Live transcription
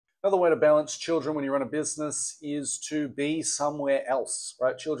Another way to balance children when you run a business is to be somewhere else,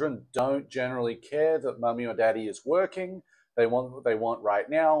 right? Children don't generally care that mummy or daddy is working. They want what they want right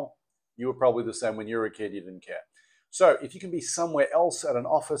now. You were probably the same when you were a kid, you didn't care. So if you can be somewhere else, at an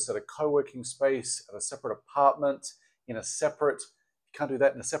office, at a co-working space, at a separate apartment, in a separate, you can't do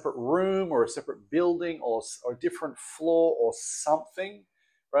that in a separate room or a separate building or a different floor or something,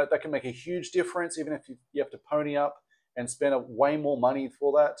 right? That can make a huge difference, even if you have to pony up and spend way more money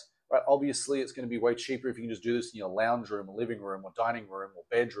for that. Right? Obviously, it's going to be way cheaper if you can just do this in your lounge room or living room or dining room or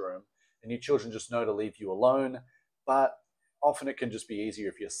bedroom, and your children just know to leave you alone. But often it can just be easier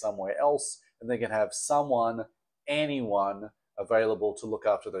if you're somewhere else, and they can have someone, anyone, available to look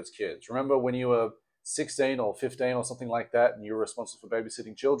after those kids. Remember when you were 16 or 15 or something like that, and you were responsible for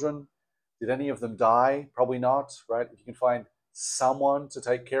babysitting children? Did any of them die? Probably not, right? If you can find someone to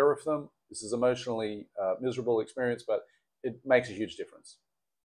take care of them, this is emotionally miserable experience, but it makes a huge difference.